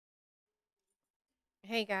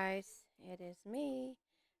Hey guys, it is me,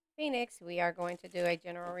 Phoenix. We are going to do a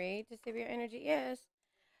general read to see if your energy is.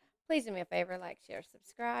 Please do me a favor, like, share,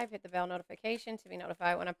 subscribe, hit the bell notification to be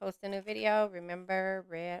notified when I post a new video. Remember,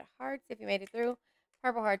 red hearts if you made it through,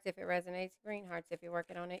 purple hearts if it resonates, green hearts if you're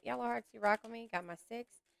working on it, yellow hearts you rock with me, got my six.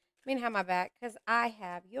 I mean, have my back because I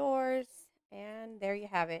have yours. And there you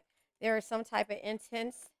have it. There is some type of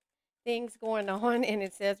intense things going on, and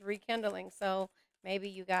it says rekindling. So maybe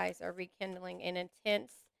you guys are rekindling an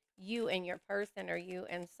intense, you and your person, or you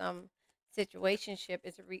and some situationship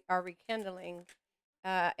are rekindling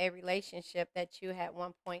a relationship that you had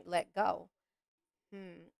one point let go.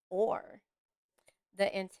 Or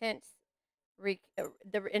the intense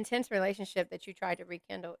the intense relationship that you tried to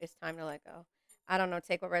rekindle is time to let go. I don't know.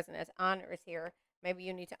 Take what resonates. Honor is here. Maybe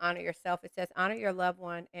you need to honor yourself. It says honor your loved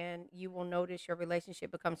one, and you will notice your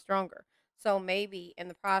relationship become stronger. So maybe in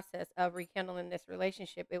the process of rekindling this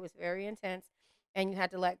relationship, it was very intense, and you had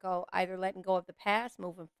to let go. Either letting go of the past,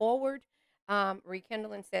 moving forward.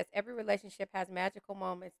 Rekindling says every relationship has magical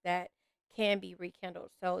moments that can be rekindled.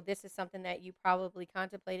 So this is something that you probably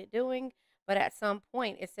contemplated doing, but at some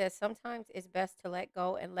point, it says sometimes it's best to let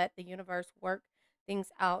go and let the universe work things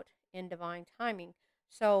out in divine timing.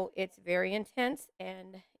 So it's very intense,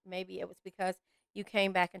 and maybe it was because you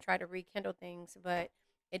came back and tried to rekindle things, but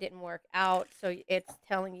it didn't work out. So it's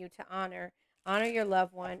telling you to honor your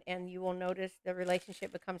loved one, and you will notice the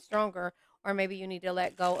relationship becomes stronger. Or maybe you need to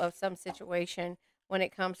let go of some situation when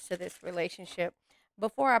it comes to this relationship.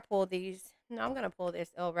 Before I pull these, no, I'm gonna pull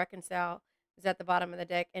this. Oh, reconcile is at the bottom of the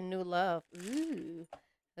deck, and new love. Ooh,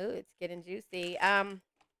 it's getting juicy. I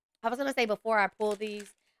was gonna say before I pull these,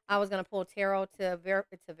 I was gonna pull tarot to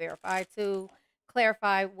verify to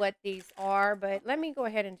clarify what these are, but let me go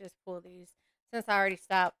ahead and just pull these since I already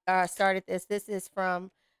started this. This is from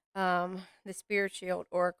the Spirit Shield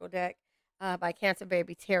Oracle deck by Cancer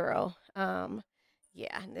Baby Tarot.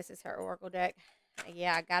 Yeah, and this is her Oracle deck.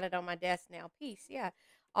 Yeah, I got it on my desk now. Peace. Yeah,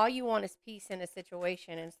 all you want is peace in a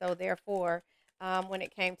situation, and so therefore, when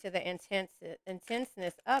it came to the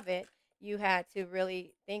intenseness of it, you had to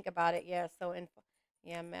really think about it. Yeah. So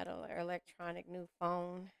yeah, metal or electronic, new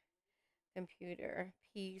phone, computer,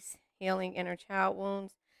 peace, healing inner child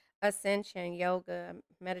wounds, ascension, yoga,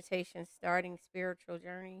 meditation, starting spiritual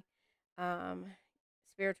journey, um,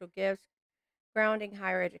 spiritual gifts, grounding,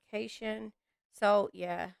 higher education. So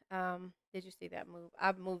yeah, did you see that move?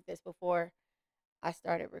 I've moved this before I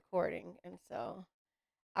started recording, and so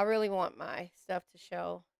I really want my stuff to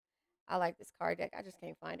show. I like this card deck. I just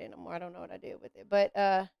can't find it anymore. I don't know what I did with it. But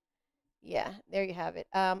yeah, there you have it.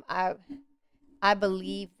 I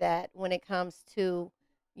believe that when it comes to,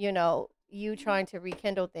 you trying to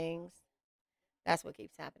rekindle things, that's what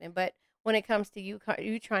keeps happening. But when it comes to you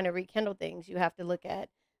trying to rekindle things, you have to look at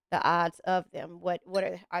the odds of them. What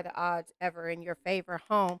are the odds ever in your favor?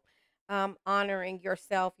 Home, honoring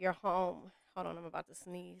yourself, your home. Hold on, I'm about to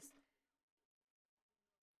sneeze.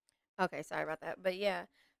 Okay, sorry about that. But yeah,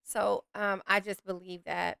 so I just believe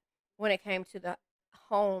that when it came to the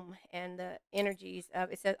home and the energies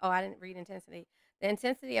of it says, oh, I didn't read intensity. The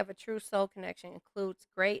intensity of a true soul connection includes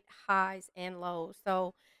great highs and lows.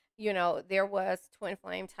 So, there was twin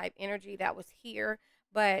flame type energy that was here,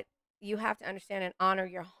 but you have to understand and honor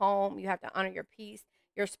your home. You have to honor your peace,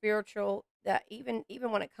 your spiritual. That even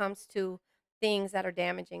when it comes to things that are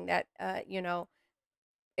damaging, that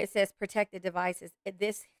it says protected devices.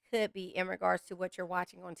 This could be in regards to what you're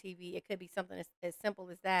watching on TV. It could be something as simple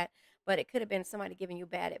as that, but it could have been somebody giving you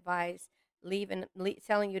bad advice,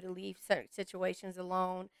 telling you to leave certain situations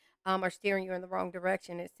alone, or steering you in the wrong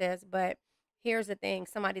direction. It says, but here's the thing: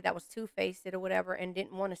 somebody that was two faced or whatever and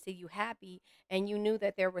didn't want to see you happy, and you knew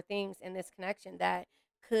that there were things in this connection that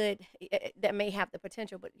that may have the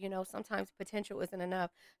potential, but sometimes potential isn't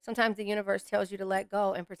enough. Sometimes the universe tells you to let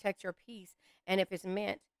go and protect your peace, and if it's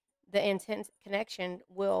meant, the intense connection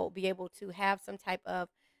will be able to have some type of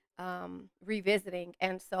revisiting.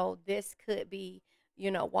 And so this could be,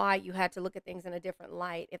 why you had to look at things in a different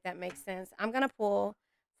light, if that makes sense. I'm going to pull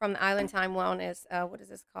from the Island Time Wellness. What is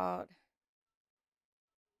this called?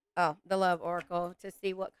 Oh, the Love Oracle, to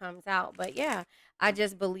see what comes out. But yeah, I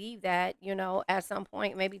just believe that, at some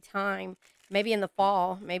point, maybe in the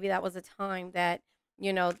fall, maybe that was a time that,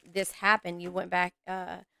 this happened. You went back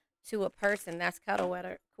to a person. That's cuddle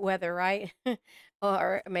weather, right?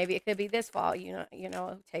 Or maybe it could be this fall,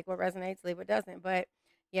 take what resonates, leave what doesn't. But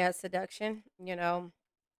yeah, seduction,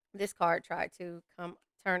 this card tried to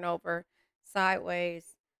turn over sideways,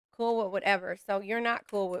 cool with whatever. So you're not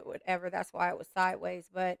cool with whatever. That's why it was sideways.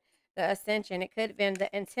 But the ascension, it could have been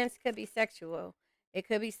the intense, could be sexual. It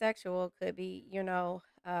could be sexual, could be,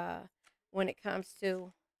 when it comes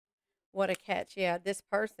to what a catch. Yeah, this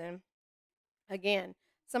person, again,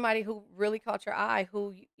 somebody who really caught your eye,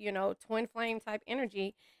 who, twin flame type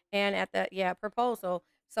energy, and at the, yeah, proposal.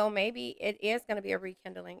 So maybe it is going to be a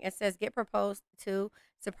rekindling. It says get proposed to,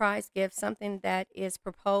 surprise gift, something that is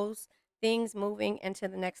proposed, things moving into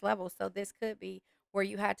the next level. So this could be where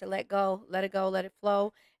you had to let go, let it go, let it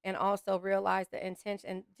flow, and also realize the intention,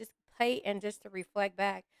 and just play, and just to reflect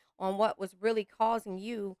back on what was really causing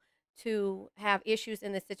you to have issues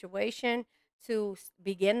in the situation, to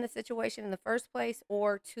begin the situation in the first place,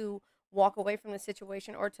 or to walk away from the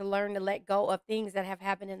situation, or to learn to let go of things that have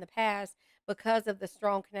happened in the past because of the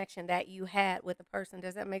strong connection that you had with the person.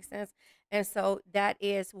 Does that make sense? And so that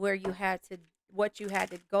is where you had to, what you had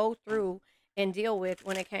to go through and deal with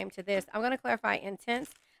when it came to this. I'm going to clarify intense.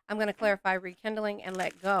 I'm going to clarify rekindling and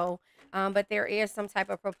let go. But there is some type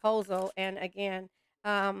of proposal. And again,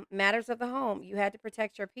 matters of the home. You had to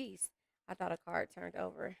protect your peace. I thought a card turned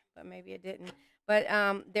over, but maybe it didn't. But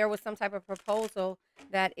there was some type of proposal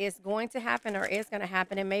that is going to happen, or is going to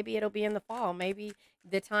happen, and maybe it'll be in the fall, maybe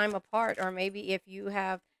the time apart, or maybe if you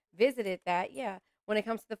have visited that. Yeah, when it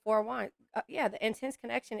comes to the Four of Wands, yeah, the intense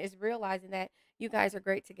connection is realizing that you guys are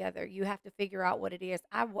great together. You have to figure out what it is.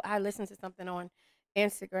 I listened to something on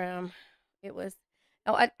Instagram. It was,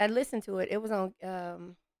 oh, I listened to it. It was on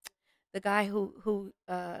the guy who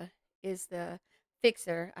is the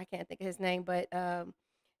fixer. I can't think of his name, but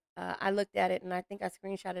I looked at it and I think I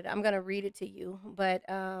screenshotted it. I'm gonna read it to you, but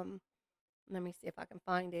let me see if I can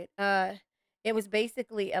find it. It was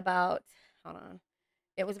basically about, hold on.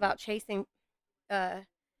 It was about uh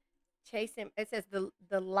chasing. It says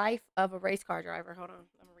the life of a race car driver. Hold on, I'm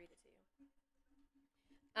gonna read it to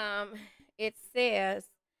you.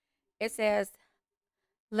 It says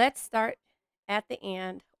let's start at the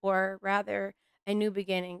end, or rather, a new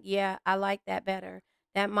beginning. Yeah, I like that better.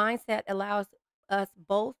 That mindset allows us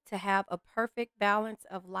both to have a perfect balance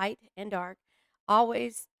of light and dark.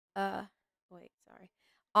 Always, wait, sorry.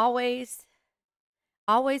 Always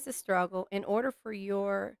always a struggle. In order for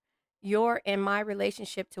your and my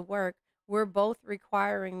relationship to work, we're both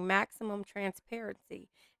requiring maximum transparency.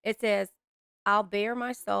 It says, I'll bare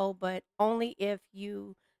my soul, but only if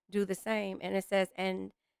you do the same. And it says,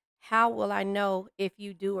 and how will I know if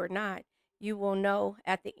you do or not? You will know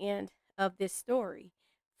at the end of this story,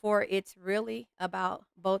 for it's really about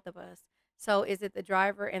both of us. So is it the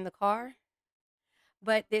driver in the car?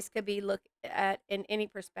 But this could be looked at in any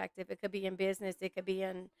perspective. It could be in business, it could be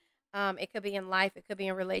in life, it could be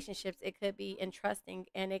in relationships, it could be in trusting,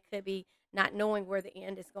 and it could be not knowing where the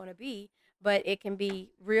end is going to be. But it can be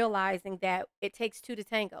realizing that it takes two to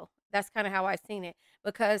tango. That's kind of how I've seen it,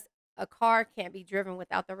 because a car can't be driven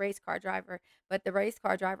without the race car driver, but the race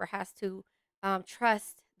car driver has to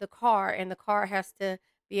trust the car, and the car has to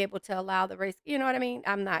be able to allow the race. You know what I mean?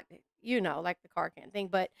 I'm not, like the car can't think,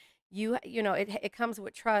 but it comes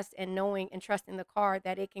with trust, and knowing and trusting the car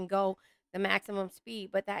that it can go the maximum speed.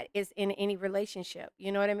 But that is in any relationship,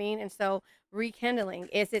 you know what I mean? And so rekindling,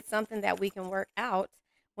 is it something that we can work out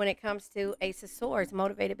when it comes to Ace of Swords,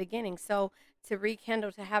 motivated beginning? So to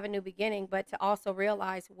rekindle, to have a new beginning, but to also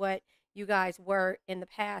realize what you guys were in the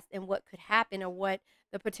past, and what could happen, or what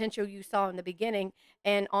the potential you saw in the beginning,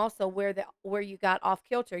 and also where you got off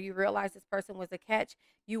kilter. You realize this person was a catch.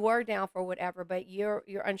 You were down for whatever, but you're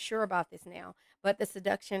unsure about this now. But the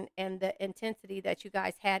seduction and the intensity that you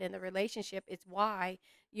guys had in the relationship is why,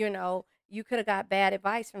 you could have got bad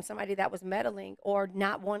advice from somebody that was meddling, or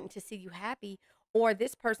not wanting to see you happy. Or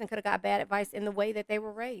this person could have got bad advice in the way that they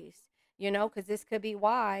were raised, because this could be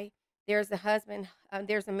why there's a husband,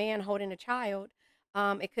 there's a man holding a child.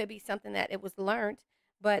 It could be something that it was learned.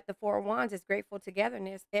 But the Four of Wands is grateful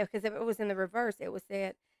togetherness, because if it was in the reverse,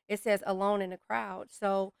 it says alone in a crowd.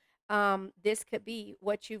 So this could be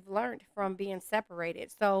what you've learned from being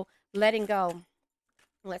separated. So letting go.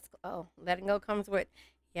 Let's go. Oh, letting go comes with,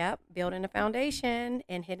 yep, building a foundation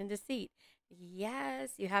and hidden deceit.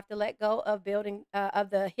 Yes, you have to let go of building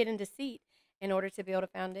of the hidden deceit in order to build a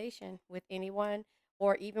foundation with anyone,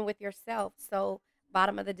 or even with yourself. So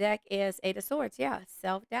bottom of the deck is Eight of Swords. Yeah,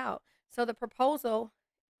 self doubt. So the proposal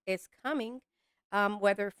is coming,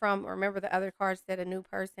 whether from, remember the other cards said a new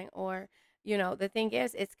person, or, the thing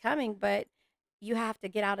is, it's coming, but you have to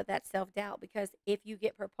get out of that self doubt, because if you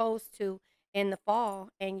get proposed to in the fall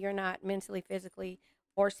and you're not mentally, physically,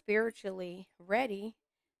 or spiritually ready,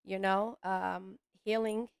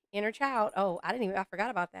 healing inner child. Oh, I forgot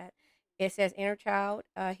about that. It says inner child,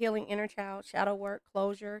 healing inner child, shadow work,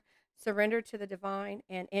 closure, surrender to the divine,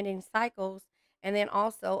 and ending cycles. And then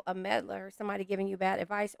also a meddler, somebody giving you bad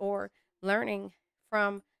advice, or learning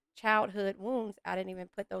from childhood wounds. I didn't even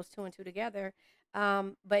put those two and two together.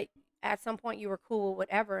 But at some point, you were cool with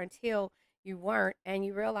whatever until you weren't, and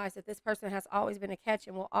you realize that this person has always been a catch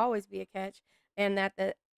and will always be a catch, and that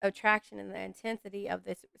the attraction and the intensity of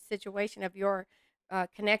this situation of your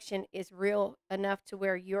connection is real enough to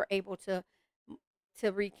where you're able to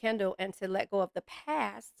rekindle and to let go of the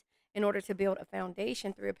past in order to build a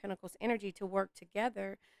foundation through a Pentacles energy to work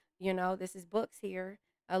together. This is books here,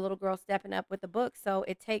 a little girl stepping up with the book. So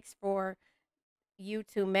it takes for you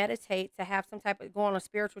to meditate, to have some type of go on a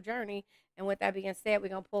spiritual journey. And with that being said, we're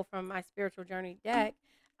gonna pull from my spiritual journey deck,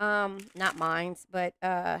 not mine's, but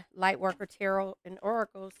Lightworker Tarot and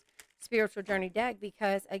Oracle's spiritual journey deck,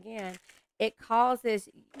 because again, it causes,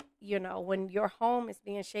 when your home is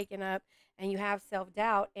being shaken up and you have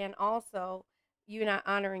self-doubt, and also you're not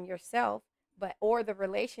honoring yourself, but or the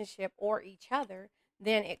relationship or each other,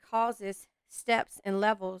 then it causes steps and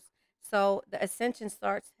levels. So the ascension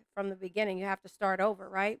starts from the beginning. You have to start over,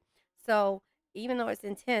 right? So even though it's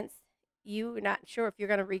intense, you're not sure if you're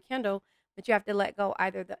going to rekindle, but you have to let go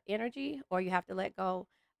either the energy or you have to let go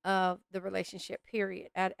of the relationship, period,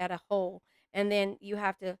 at a whole. And then you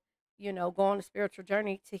have to, go on a spiritual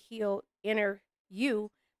journey to heal inner you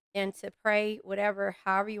and to pray, whatever,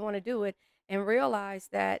 however you want to do it, and realize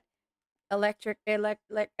that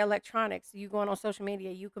electronics, you going on social media,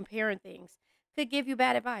 you comparing things, could give you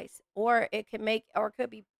bad advice, or it could make, or it could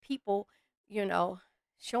be people, you know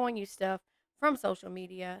showing you stuff from social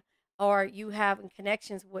media, or you having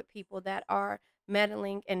connections with people that are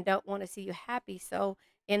meddling and don't want to see you happy. So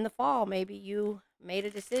in the fall, maybe you made a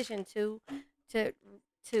decision to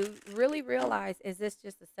to really realize, is this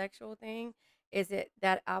just a sexual thing? Is it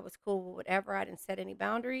that I was cool with whatever, I didn't set any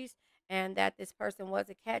boundaries, and that this person was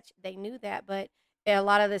a catch? They knew that, but a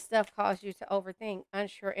lot of this stuff caused you to overthink.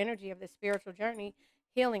 Unsure energy of the spiritual journey,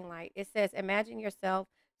 healing light. It says, imagine yourself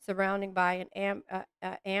surrounding by an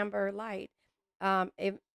amber light.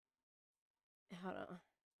 It, hold on.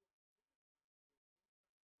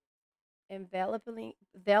 Enveloping,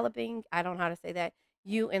 I don't know how to say that,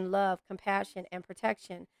 you in love, compassion, and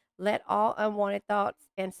protection. Let all unwanted thoughts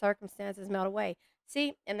and circumstances melt away.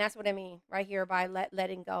 See, and that's what I mean right here by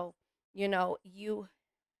letting go. You,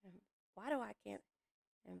 why do I can't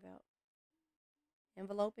envelop?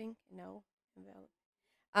 Enveloping? No, envelop.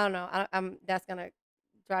 I don't know. I'm that's gonna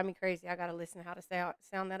drive me crazy. I gotta listen to how to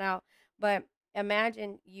sound that out. But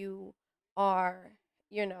imagine you are,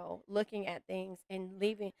 looking at things and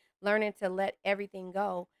learning to let everything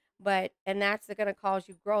go. And that's gonna cause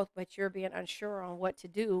you growth. But you're being unsure on what to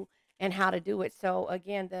do and how to do it. So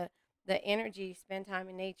again, the energy, spend time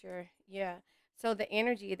in nature. Yeah. So the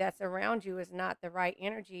energy that's around you is not the right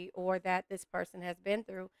energy, or that this person has been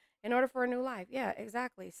through in order for a new life. Yeah,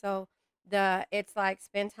 exactly. So it's like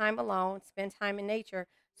spend time alone, spend time in nature.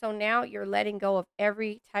 So now you're letting go of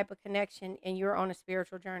every type of connection and you're on a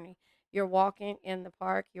spiritual journey. You're walking in the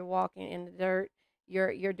park, you're walking in the dirt,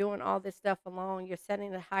 you're doing all this stuff alone. You're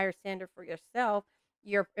setting a higher standard for yourself.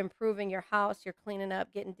 You're improving your house, you're cleaning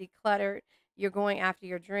up, getting decluttered, you're going after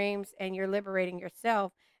your dreams, and you're liberating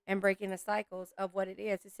yourself and breaking the cycles of what it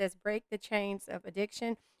is. It says break the chains of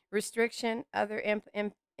addiction, restriction, other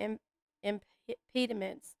impediments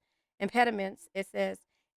impediments. It says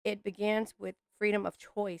it begins with freedom of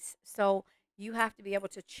choice. So you have to be able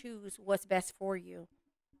to choose what's best for you.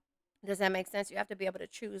 Does that make sense? You have to be able to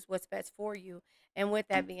choose what's best for you. And with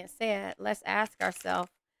that being said, let's ask ourselves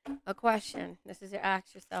a question. This is your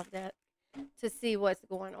ask yourself that to see what's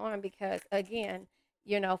going on, because again,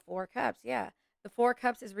 four cups. Yeah. The four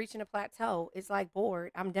cups is reaching a plateau. It's like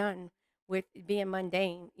bored. I'm done with being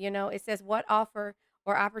mundane. It says what offer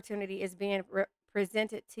or opportunity is being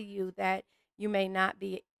presented to you that you not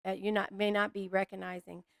may not be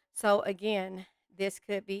recognizing. So again, this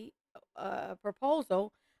could be a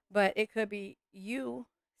proposal, but it could be you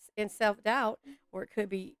in self-doubt, or it could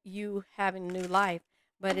be you having a new life.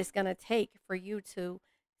 But it's going to take for you to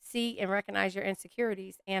see and recognize your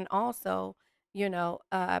insecurities, and also,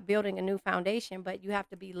 building a new foundation. But you have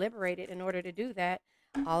to be liberated in order to do that.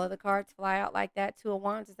 All of the cards fly out like that. Two of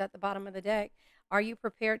Wands is at the bottom of the deck. Are you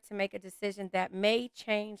prepared to make a decision that may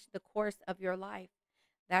change the course of your life?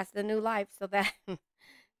 That's the new life. So that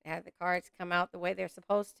have the cards come out the way they're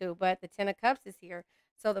supposed to. But the Ten of Cups is here.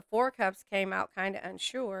 So the Four Cups came out kind of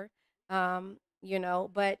unsure,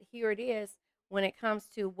 but here it is when it comes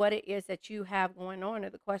to what it is that you have going on, or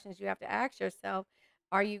the questions you have to ask yourself.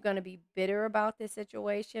 Are you going to be bitter about this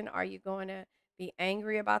situation? Are you going to be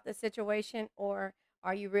angry about the situation? Or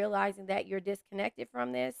are you realizing that you're disconnected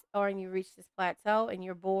from this, or and you reach this plateau and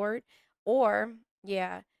you're bored? Or,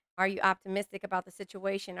 yeah, Are you optimistic about the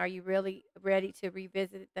situation? Are you really ready to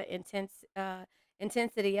revisit the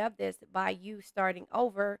intensity of this by you starting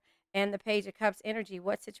over? And the Page of Cups energy,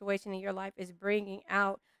 what situation in your life is bringing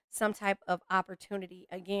out some type of opportunity?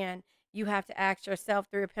 Again, you have to ask yourself.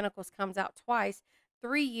 Three of Pentacles comes out twice.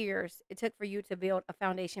 3 years it took for you to build a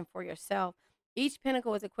foundation for yourself. Each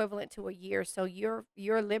pentacle is equivalent to a year, so you're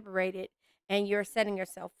liberated and you're setting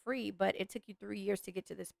yourself free. But it took you 3 years to get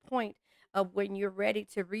to this point of when you're ready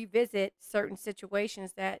to revisit certain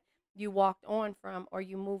situations that you walked on from or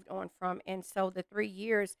you moved on from. And so the 3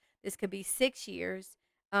 years, this could be 6 years.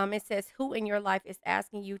 It says, who in your life is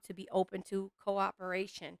asking you to be open to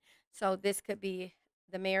cooperation? So this could be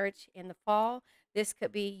the marriage in the fall. This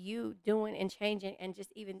could be you doing and changing and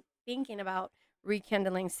just even thinking about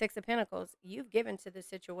rekindling. Six of Pentacles, you've given to the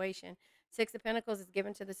situation. Six of Pentacles is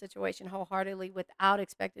given to the situation wholeheartedly without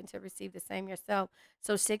expecting to receive the same yourself.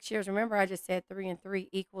 So 6 years, remember I just said 3 and 3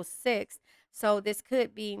 equals 6. So this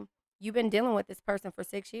could be you've been dealing with this person for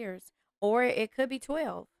 6 years, or it could be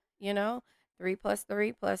 12, you know, 3 plus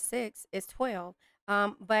 3 plus 6 is 12.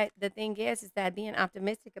 But the thing is that being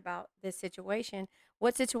optimistic about this situation,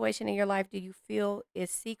 what situation in your life do you feel is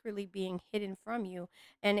secretly being hidden from you?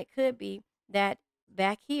 And it could be that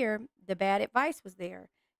back here, the bad advice was there.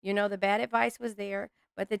 You know, the bad advice was there,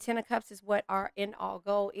 but the Ten of Cups is what our end all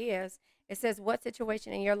goal is. It says, what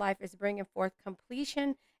situation in your life is bringing forth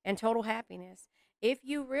completion and total happiness? If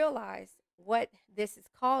you realize what this is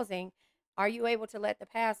causing, are you able to let the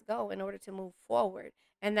past go in order to move forward?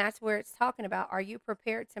 And that's where it's talking about. Are you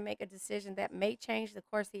prepared to make a decision that may change the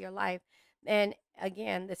course of your life? And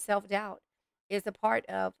again, the self doubt is a part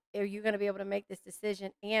of, are you going to be able to make this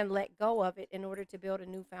decision and let go of it in order to build a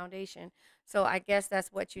new foundation? So I guess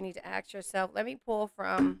that's what you need to ask yourself. Let me pull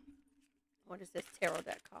from, what is this tarot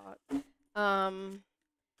deck called?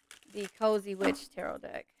 The Cozy Witch tarot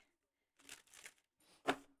deck.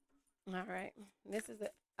 All right. This is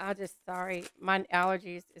it. I just, sorry, my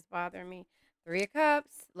allergies is bothering me. Three of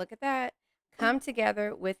Cups. Look at that. Come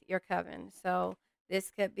together with your coven. So this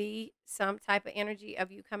could be some type of energy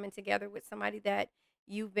of you coming together with somebody that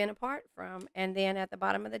you've been apart from. And then at the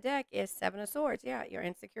bottom of the deck is Seven of Swords. Yeah, your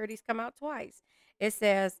insecurities come out twice. It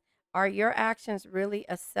says, are your actions really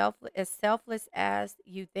as selfless as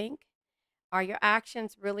you think? Are your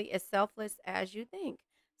actions really as selfless as you think?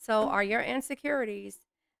 So, are your insecurities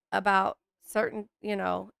about certain,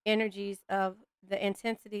 energies of the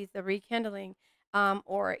intensities, the rekindling,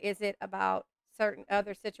 or is it about certain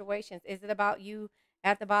other situations? Is it about you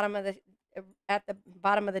at the bottom of the at the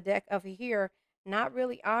bottom of the deck over here, not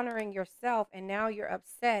really honoring yourself, and now you're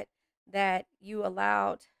upset that you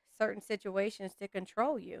allowed certain situations to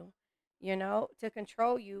control you, to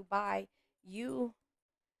control you by you.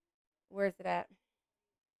 Where's it at?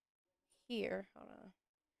 Here, hold on.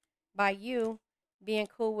 By you being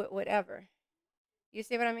cool with whatever. You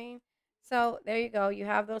see what I mean? So there you go. You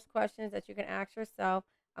have those questions that you can ask yourself.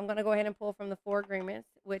 I'm going to go ahead and pull from the four agreements,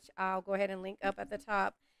 which I'll go ahead and link up at the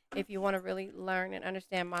top if you want to really learn and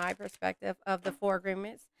understand my perspective of the four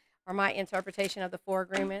agreements or my interpretation of the four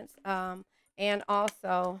agreements. And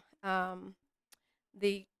also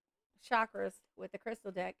the chakras with the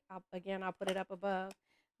crystal deck. I'll put it up above.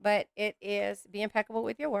 But it is be impeccable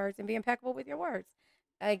with your words and be impeccable with your words.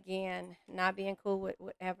 Again, not being cool with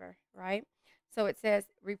whatever, right? So it says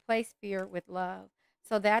replace fear with love.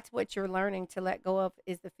 So that's what you're learning to let go of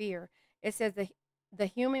is the fear. It says the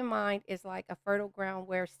human mind is like a fertile ground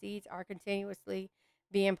where seeds are continuously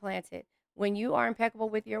being planted. When you are impeccable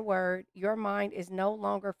with your word, your mind is no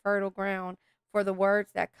longer fertile ground for the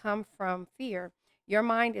words that come from fear. Your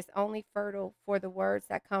mind is only fertile for the words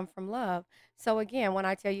that come from love. So again, when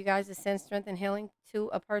I tell you guys to send strength and healing to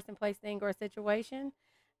a person, place, thing, or a situation,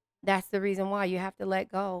 that's the reason why you have to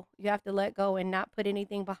let go. You have to let go and not put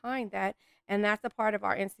anything behind that. And that's a part of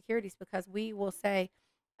our insecurities because we will say,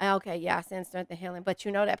 okay, yeah, I send strength and healing, but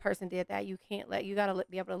that person did that. You can't you got to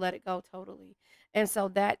be able to let it go totally. And so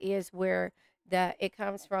that is where it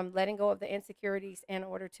comes from, letting go of the insecurities in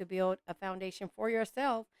order to build a foundation for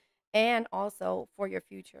yourself and also for your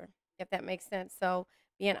future, if that makes sense. So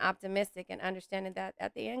being optimistic and understanding that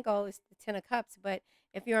at the end goal is the Ten of Cups. But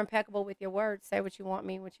if you're impeccable with your words, say what you want,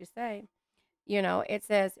 mean what you say. It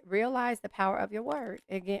says realize the power of your word.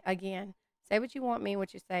 Again, say what you want, mean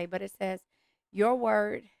what you say. But it says your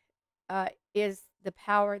word is the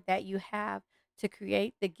power that you have to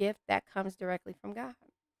create the gift that comes directly from God.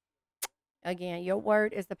 Again, your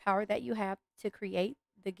word is the power that you have to create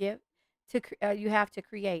the gift. You have to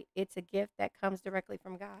create. It's a gift that comes directly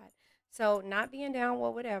from God. So not being down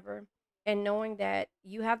with whatever, and knowing that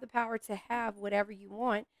you have the power to have whatever you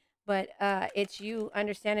want, But it's you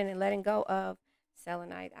understanding and letting go of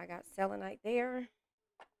selenite. I got selenite there.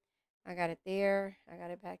 I got it there. I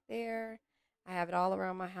got it back there. I have it all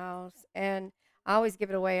around my house. And I always give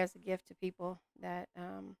it away as a gift to people that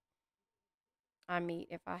I meet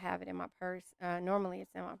if I have it in my purse. Normally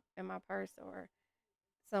it's in my purse or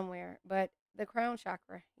somewhere. But the crown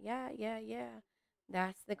chakra, yeah, yeah, yeah.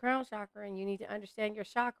 That's the crown chakra. And you need to understand your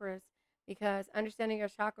chakras because understanding your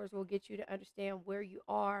chakras will get you to understand where you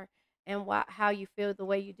are and how you feel the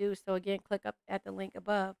way you do. So, again, click up at the link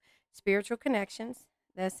above. Spiritual connections,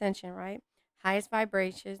 the ascension, right? Highest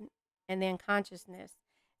vibration, and then consciousness.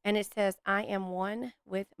 And it says, I am one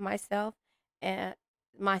with and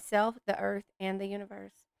myself, the earth, and the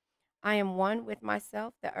universe. I am one with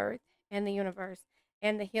myself, the earth, and the universe.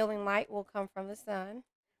 And the healing light will come from the sun.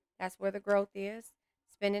 That's where the growth is.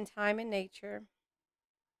 Spending time in nature.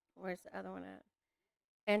 Where's the other one at?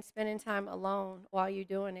 And spending time alone while you're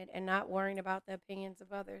doing it and not worrying about the opinions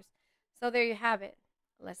of others. So there you have it.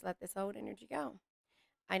 Let's let this old energy go.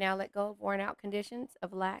 I now let go of worn out conditions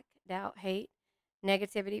of lack, doubt, hate,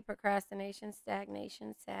 negativity, procrastination,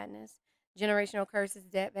 stagnation, sadness, generational curses,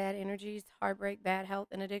 debt, bad energies, heartbreak, bad health,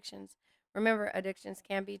 and addictions. Remember, addictions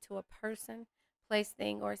can be to a person, place,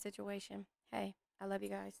 thing, or situation. Hey, I love you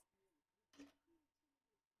guys.